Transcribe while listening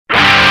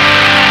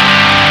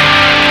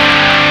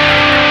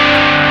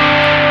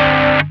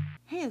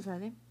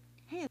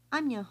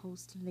I'm your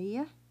host,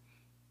 Leah,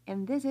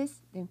 and this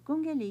is the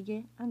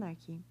Kungelige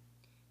Anarchy.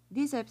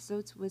 This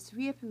episode was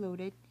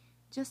re-uploaded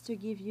just to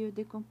give you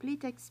the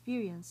complete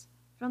experience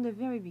from the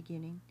very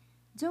beginning.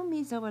 Don't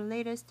miss our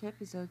latest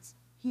episodes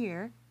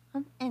here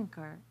on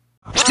Anchor.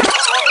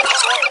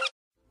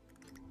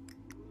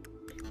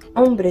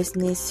 Hombres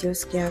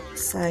necios que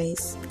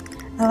acusáis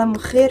a la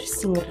mujer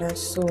sin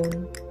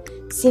razón,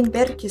 sin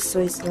ver que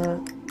sois la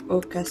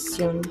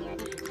ocasión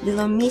de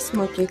lo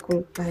mismo que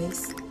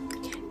culpáis.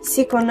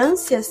 Si con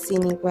ansias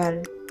sin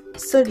igual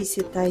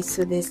solicitáis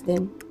su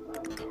desdén,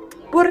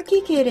 ¿por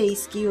qué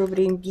queréis que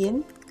obre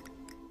bien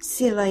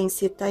si la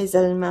incitáis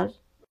al mal?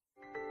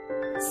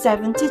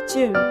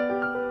 72.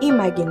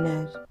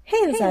 Imaginar.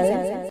 Hey,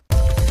 Zara.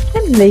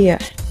 I'm Leah,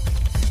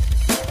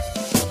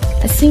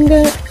 a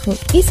singer who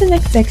isn't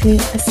exactly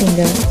a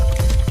singer,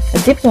 a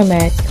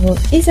diplomat who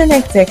isn't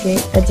exactly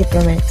a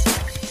diplomat,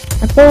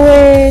 a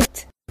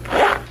poet,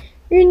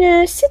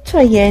 une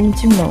citoyenne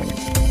du monde.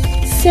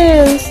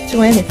 Since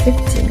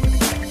 2015,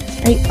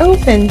 I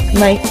opened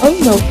my own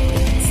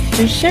notebooks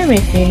to share my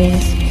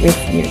feelings with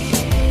you.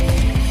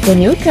 Can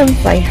you come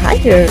fly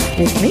higher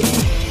with me?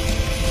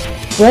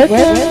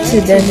 Welcome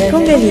to the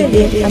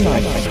Kungelige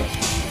Anarchy,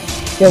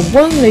 the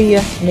one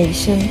layer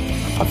nation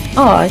of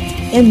art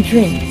and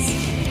dreams.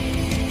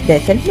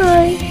 Det är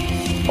mig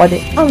och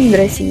den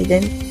andra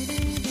sidan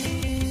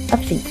av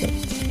livet.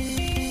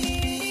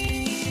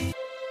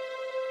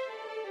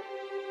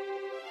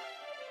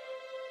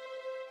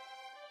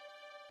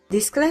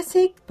 This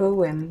classic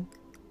poem,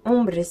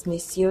 Hombres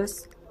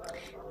Necios,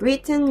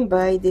 written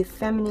by the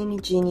feminine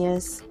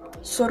genius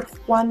Sor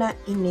Juana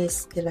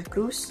Inés de la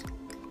Cruz,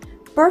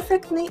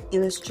 perfectly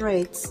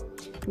illustrates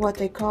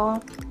what I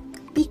call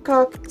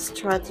peacock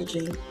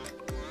strategy,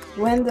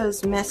 when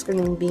those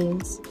masculine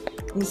beings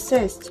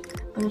insist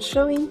on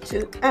showing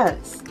to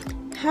us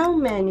how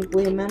many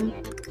women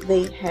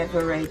they have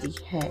already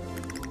had.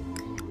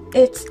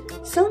 It's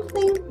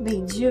something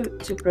they do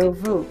to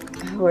provoke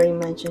our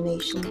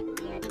imagination.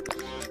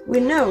 We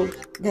know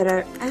there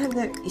are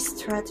other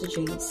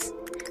strategies,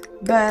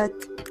 but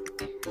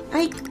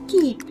I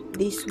keep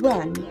this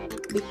one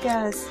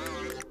because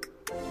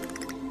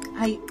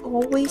I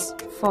always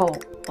fall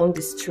on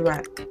this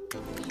trap.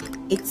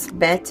 It's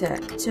better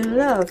to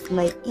love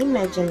my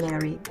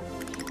imaginary.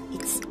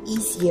 It's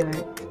easier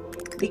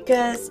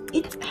because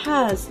it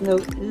has no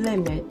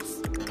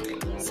limits.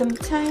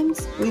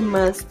 Sometimes we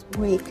must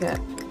wake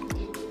up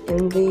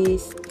in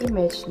this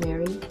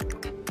imaginary.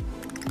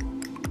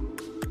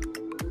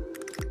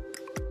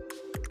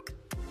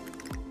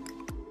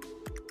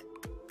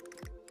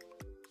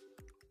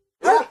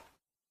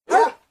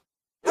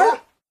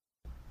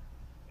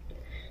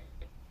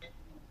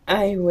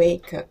 I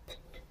wake up.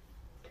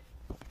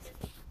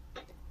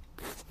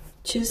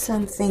 Choose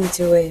something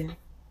to wear.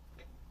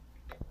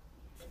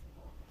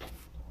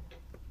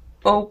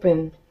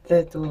 Open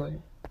the door.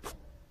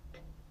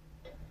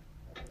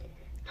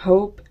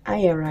 Hope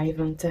I arrive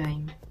on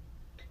time.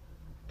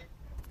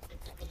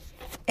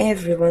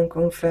 Everyone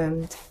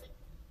confirmed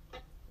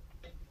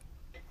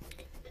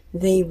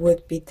they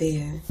would be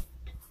there.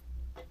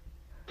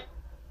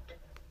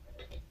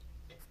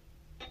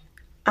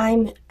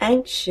 I'm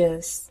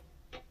anxious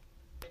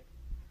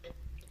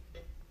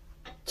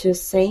to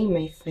say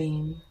my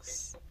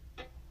things.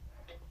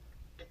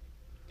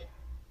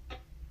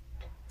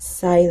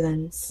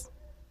 Silence,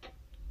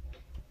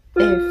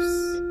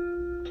 ifs,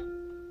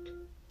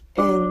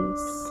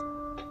 ands,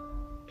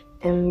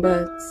 and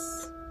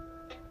buts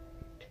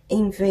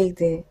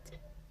invaded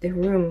the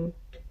room.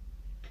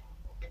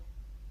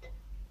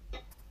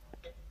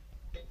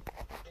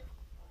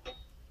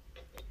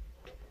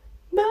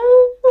 But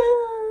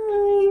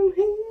I'm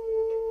here.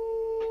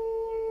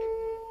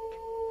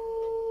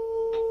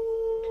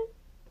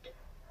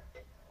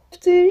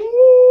 After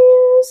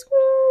years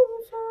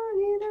crying for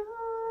it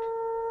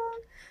all,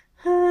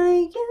 I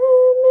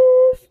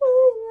am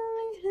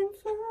finally have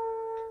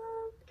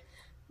found.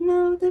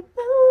 Now the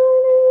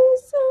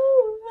party's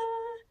over,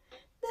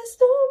 the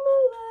storm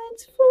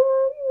lights for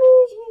me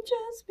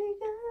just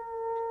begun.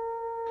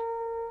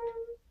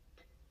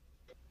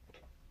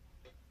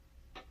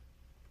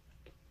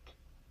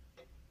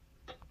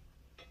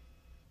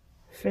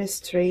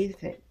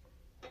 Frustrated,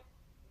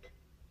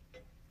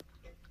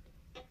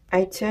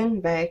 I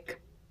turn back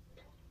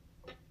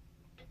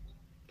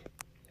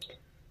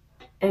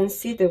and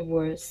see the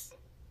worst.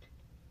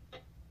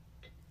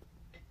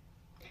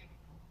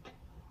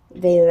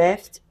 They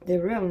left the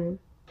room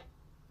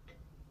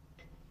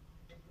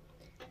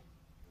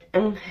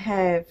and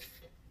have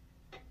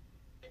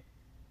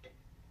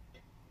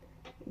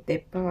the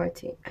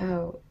party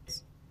out.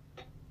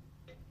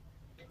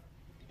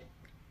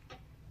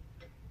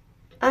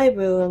 I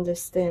will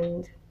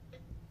understand.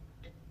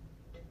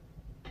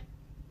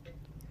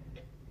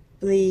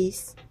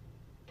 Please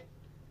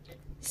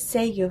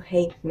say you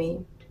hate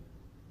me.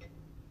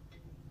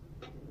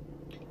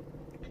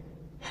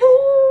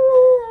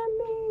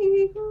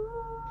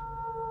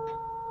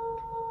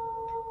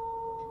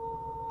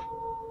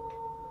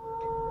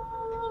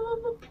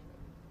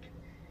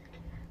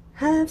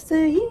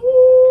 After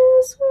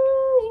years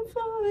crying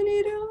for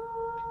it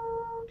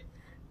all,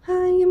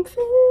 I am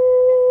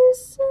feeling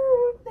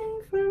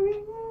something for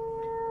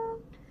real.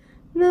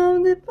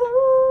 Now the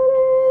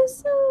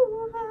party's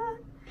over,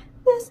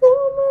 there's no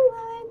more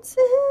lights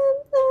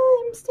and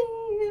I'm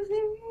still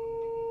here.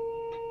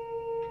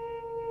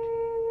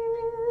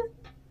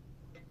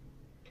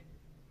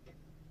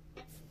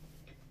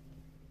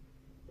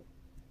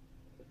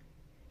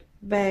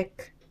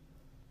 Back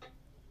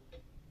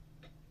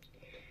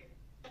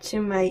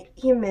to my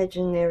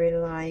imaginary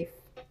life.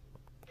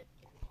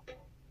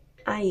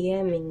 I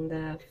am in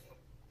love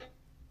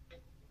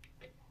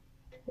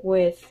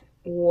with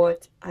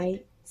what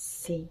I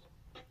see.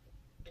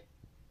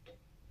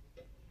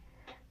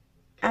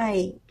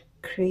 I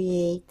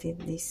created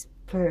this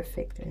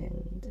perfect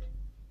land.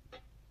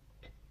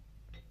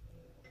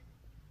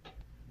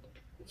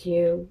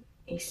 You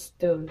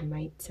stole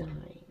my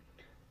time.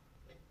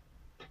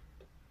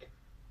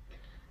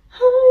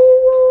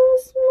 I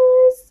lost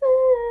my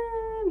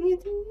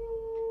sanity.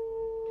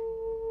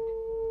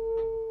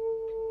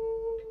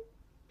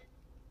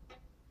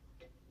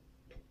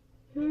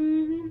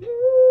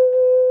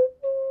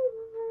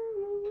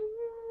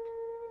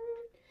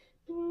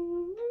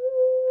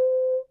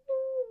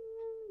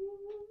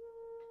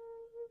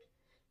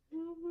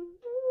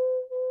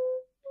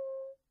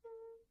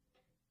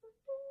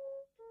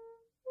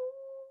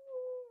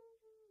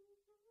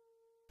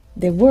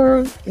 The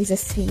world is a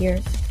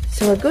sphere,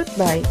 so a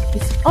goodbye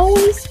is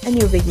always a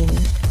new beginning.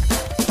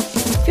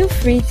 Feel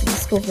free to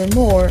discover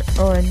more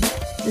on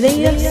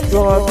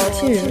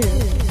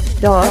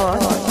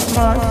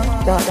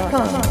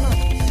layupsblog2.blogspot.com.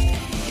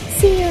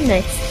 See you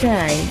next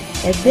time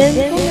at Den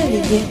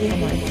Kongelige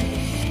Anarki,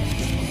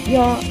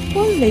 your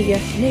whole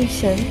layer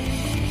nation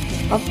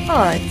of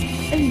art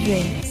and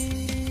dreams.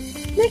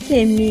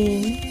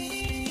 Nakemin!